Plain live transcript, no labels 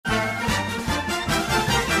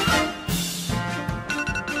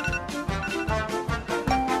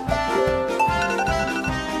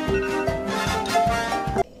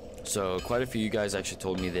So quite a few of you guys actually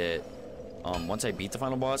told me that once I beat the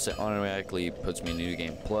final boss, it automatically puts me in New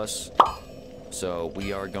Game Plus. So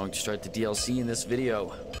we are going to start the DLC in this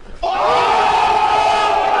video.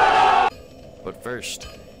 But first,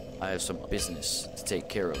 I have some business to take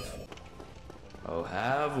care of. Oh,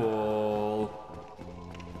 Havel.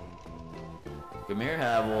 Come here,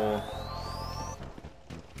 Havel.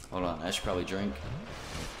 Hold on, I should probably drink.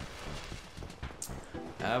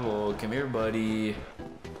 Havel, come here, buddy.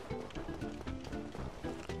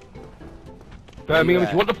 Birmingham,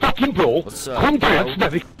 if you want the fucking brawl, What's up, come bro?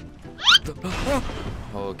 to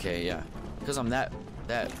Okay, yeah. Because I'm that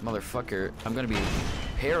motherfucker, I'm gonna be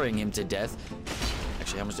parrying him to death.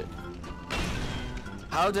 Actually,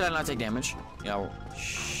 how did I not take damage? You know,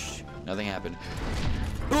 shh, nothing happened.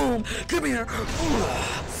 Boom! Come here!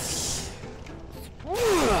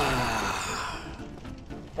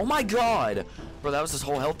 Oh my god! Bro, that was his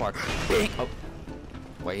whole health bar. Bing! Oh.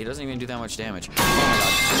 Wait, he doesn't even do that much damage. Oh my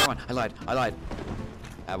god. Never mind. I lied.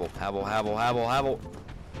 Havel.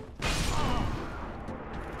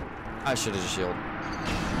 I should have just shielded.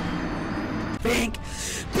 Bink!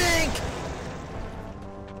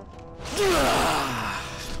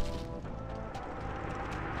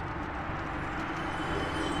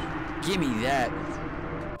 Give me that.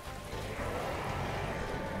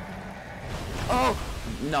 Oh!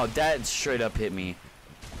 No, that straight up hit me.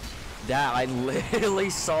 I literally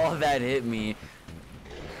saw that hit me.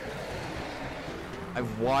 I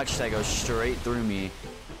watched that go straight through me.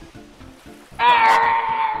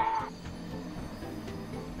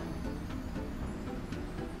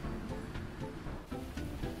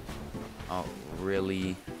 Oh,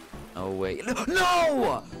 really? Oh, wait.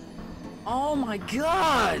 No! Oh my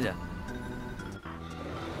god!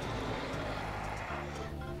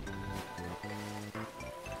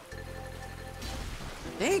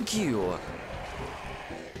 Thank you!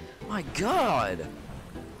 My god!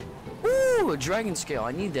 Ooh, a dragon scale.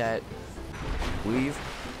 I need that. Weave.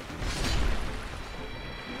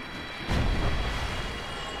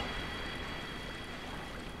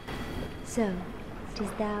 So, it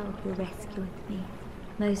is thou who rescueth me.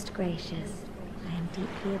 Most gracious, I am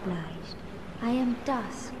deeply obliged. I am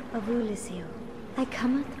Dusk of Ulyssil. I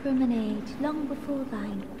cometh from an age long before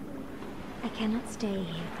thine. I cannot stay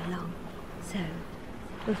here for long. So,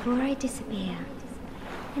 before I disappear,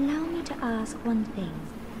 allow me to ask one thing.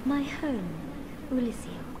 My home,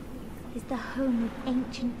 Ulyssil, is the home of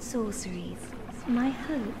ancient sorceries. My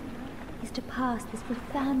hope is to pass this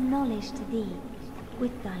profound knowledge to thee,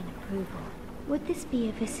 with thine approval. Would this be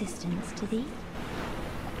of assistance to thee?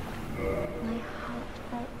 My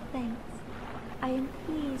heartfelt thanks. I am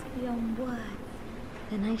pleased beyond words.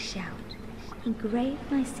 Then I shout, engrave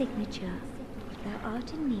my signature. If thou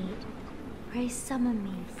art in need, pray summon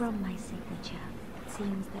me from my signature. It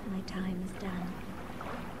seems that my time is done.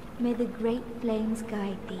 May the great flames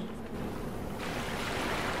guide thee.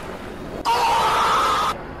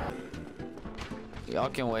 Y'all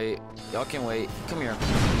can wait. Come here.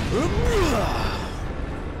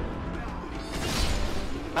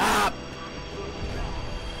 Ah!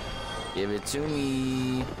 Give it to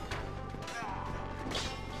me.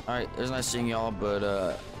 Alright, it was nice seeing y'all, but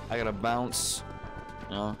I gotta bounce.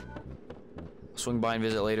 You know, swing by and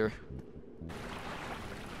visit later.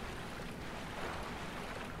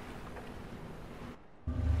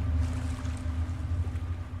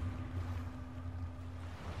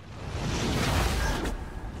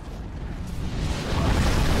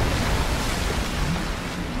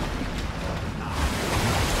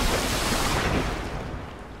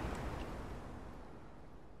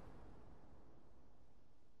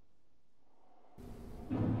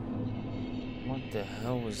 What the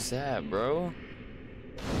hell was that, bro?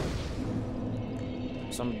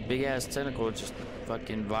 Some big ass tentacle just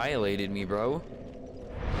fucking violated me, bro.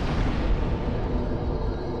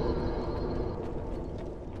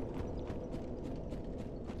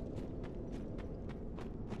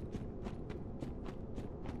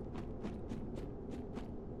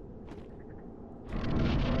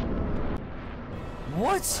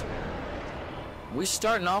 What? We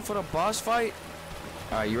starting off with a boss fight?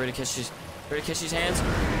 Alright, you ready to catch these? Ready to catch these hands?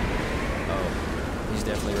 Oh, he's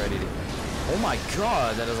definitely ready to. Oh my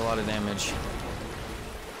god, that does a lot of damage.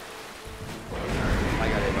 I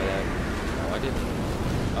got hit by that. Oh, I didn't.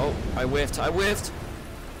 Oh, I whiffed.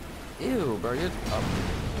 Ew, bro, you're up.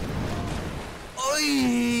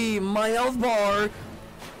 Oi, my health bar.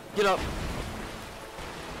 Get up.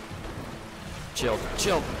 Chill.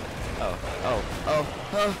 Oh.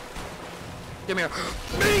 Come here.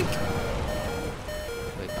 Mink!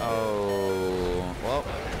 Wait, oh. Well,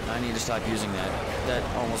 I need to stop using that. That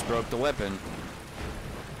almost broke the weapon.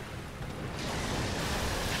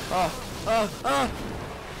 Oh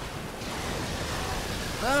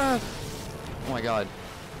my god.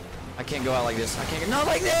 I can't go out like this. I can't get not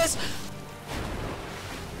like this!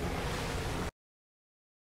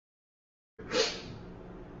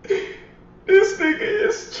 This nigga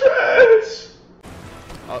is trash.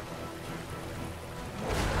 Oh.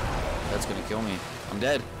 That's gonna kill me. I'm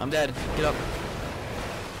dead. I'm dead. Get up.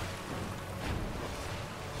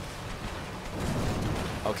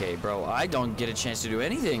 Okay, bro. I don't get a chance to do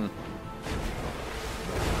anything.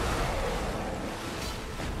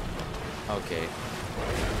 Okay.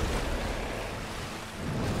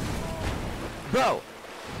 Bro!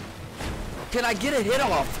 Can I get a hit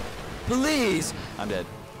off? Please! I'm dead.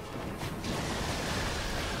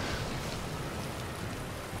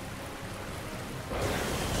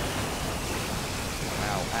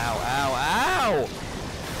 Ow, ow, ow, ow!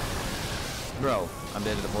 Bro, I'm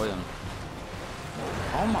dead to the poison.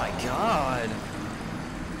 Oh my god.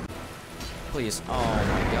 Please. Oh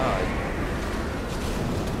my god.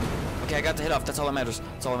 Okay, I got the hit off. That's all that matters.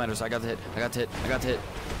 That's all that matters. I got the hit. I got the hit. I got the hit.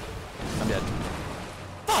 I'm dead.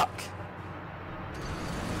 Fuck!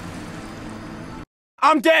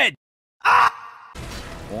 I'm dead! Ah!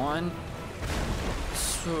 One.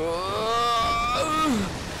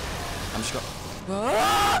 I'm just going.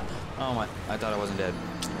 Oh my! I thought I wasn't dead.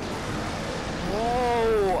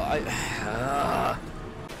 Whoa!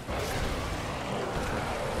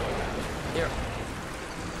 Here.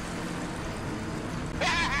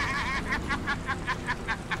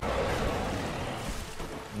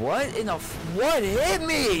 What in the? What hit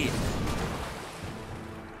me?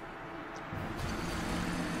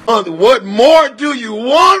 What more do you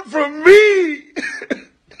want from me?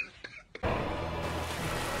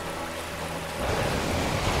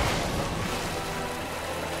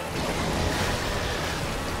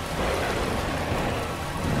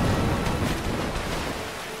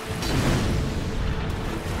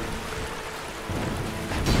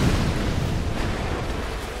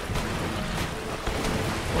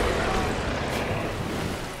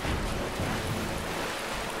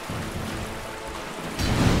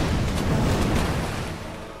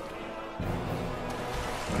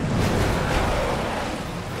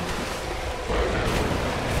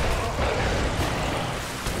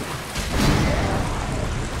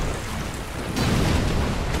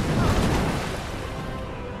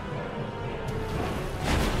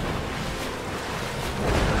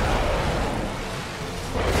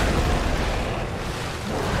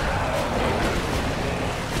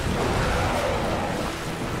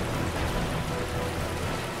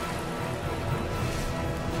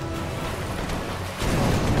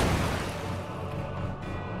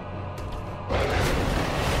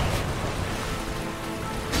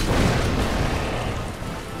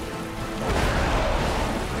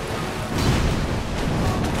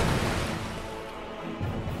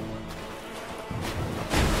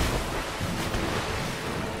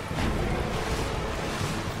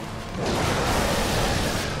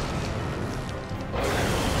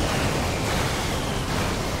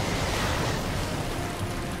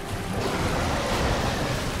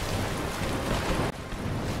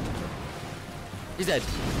 He's dead.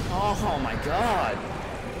 Oh my god.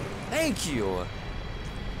 Thank you.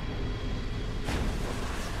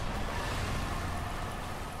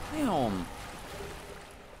 Damn.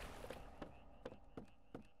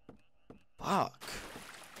 Fuck.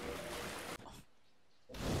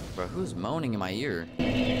 Bro, who's moaning in my ear?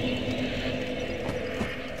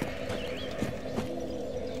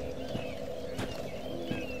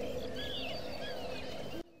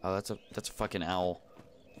 Oh, that's a fucking owl.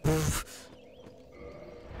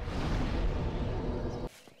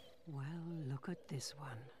 Well, look at this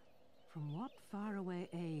one. From what faraway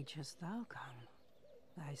age hast thou come?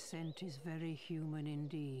 Thy scent is very human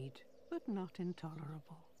indeed, but not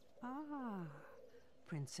intolerable. Ah,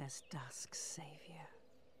 Princess Dusk's savior.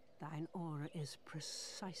 Thine aura is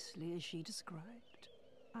precisely as she described.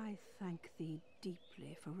 I thank thee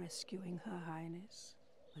deeply for rescuing Her Highness.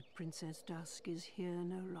 But Princess Dusk is here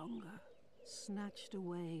no longer, snatched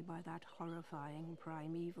away by that horrifying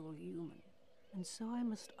primeval human. And so I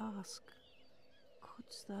must ask,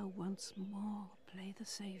 couldst thou once more play the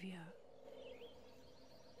savior?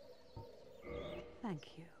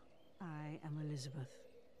 Thank you. I am Elizabeth,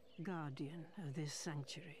 guardian of this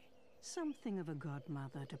sanctuary. Something of a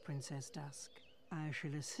godmother to Princess Dusk. I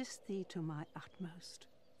shall assist thee to my utmost,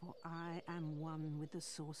 for I am one with the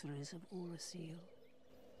sorceries of Aurasil.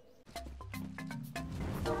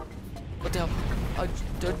 What the hell? A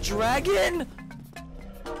dragon?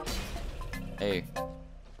 Hey.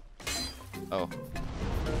 Oh.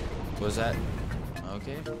 What was that?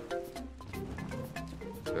 Okay.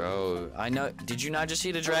 Bro, I know. Did you not just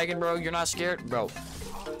see the dragon, bro? You're not scared? Bro.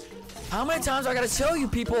 How many times I gotta tell you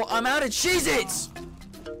people I'm out of Cheez-Its?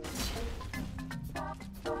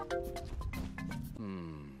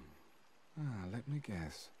 Let me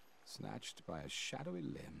guess. Snatched by a shadowy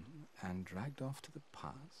limb and dragged off to the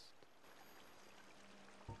past?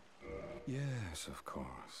 Yes, of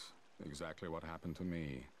course. Exactly what happened to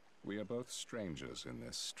me. We are both strangers in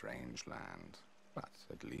this strange land. But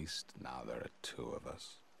at least now there are two of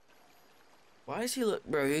us. Why does he look,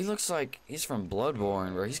 bro? He looks like he's from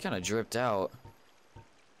Bloodborne, bro. He's kind of dripped out.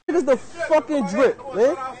 Niggas the fucking drip,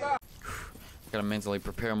 man. Gotta mentally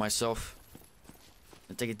prepare myself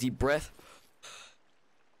and take a deep breath.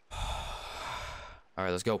 All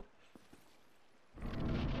right, let's go.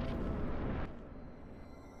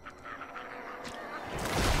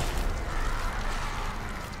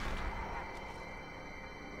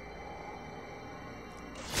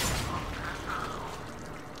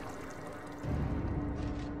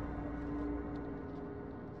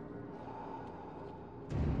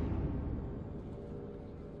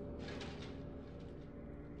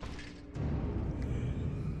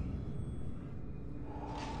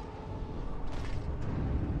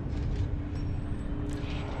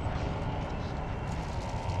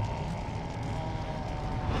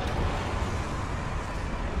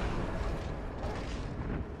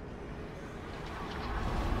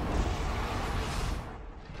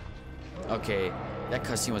 Okay, that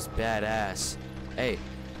cutscene was badass. Hey.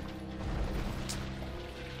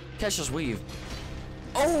 Catch this weave.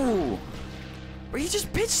 Oh! Bro, you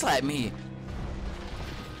just bitch slapped me.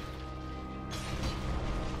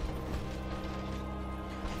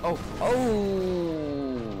 Oh,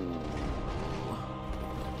 oh!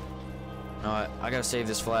 No, I gotta save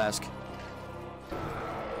this flask.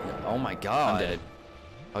 Oh my god. I'm dead.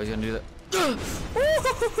 Oh, he's gonna do that.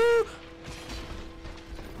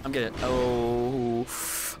 I'm getting. Oh,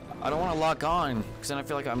 I don't want to lock on because then I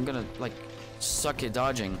feel like I'm gonna like suck at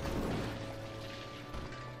dodging.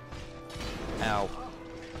 Ow.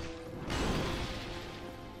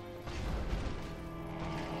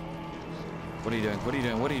 What are you doing? What are you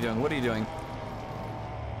doing? What are you doing? What are you doing?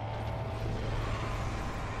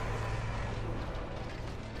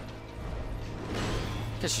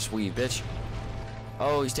 Catch this weave, bitch.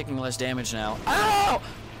 Oh, he's taking less damage now. Ow!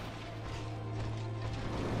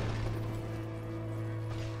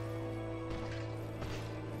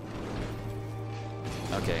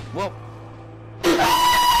 Okay, well.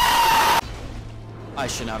 I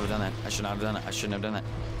should not have done that. I should not have done that. I shouldn't have done that.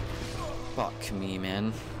 Fuck me,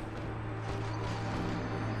 man.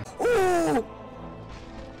 Ooh!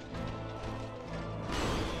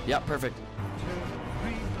 Yep, perfect.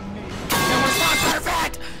 That was not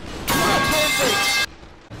perfect! Not perfect!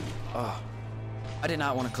 Oh. I did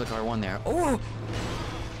not want to click R1 there. Oh!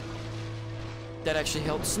 That actually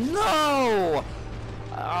helps. No!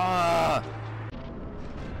 Ah!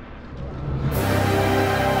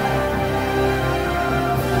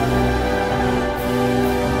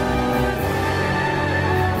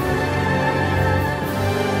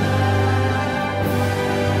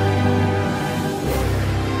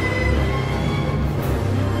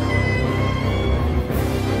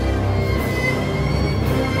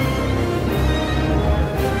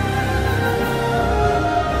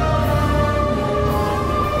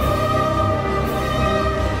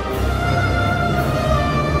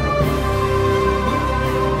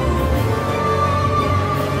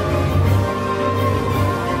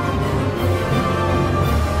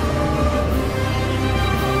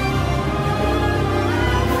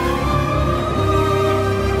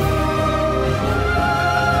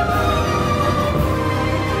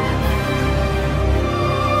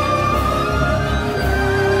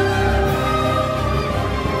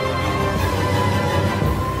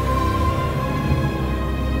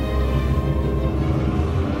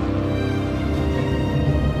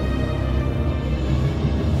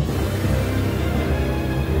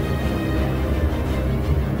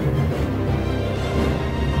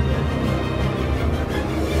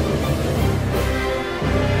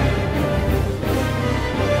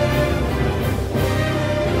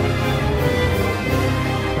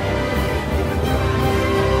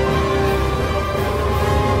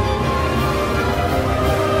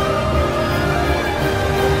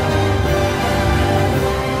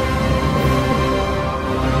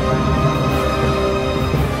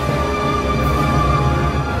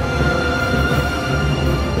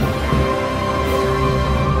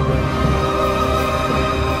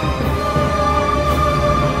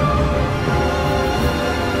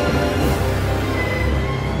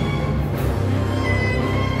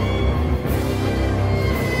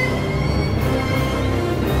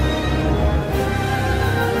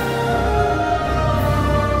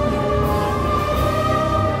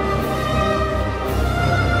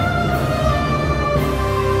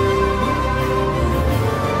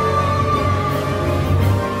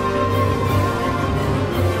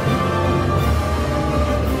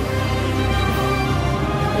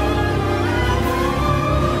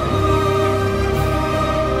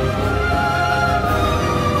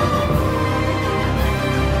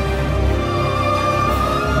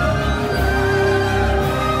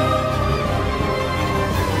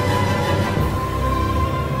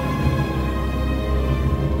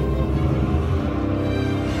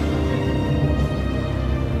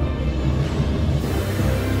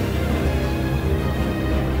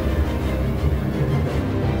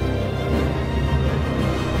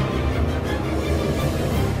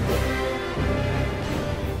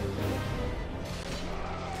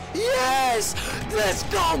 Let's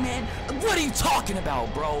go, man. What are you talking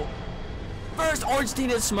about, bro? First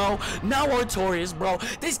Ornstein and Smo, now Artorias, bro.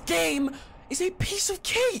 This game is a piece of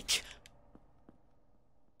cake.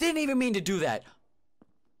 Didn't even mean to do that.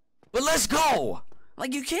 But let's go.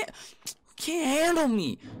 Like, you can't handle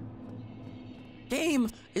me. Game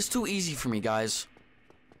is too easy for me, guys.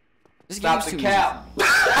 This Stop game's the too cap.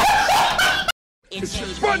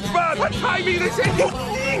 SpongeBob, what time is it?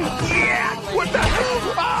 Yeah! What the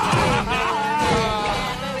hell? Ah!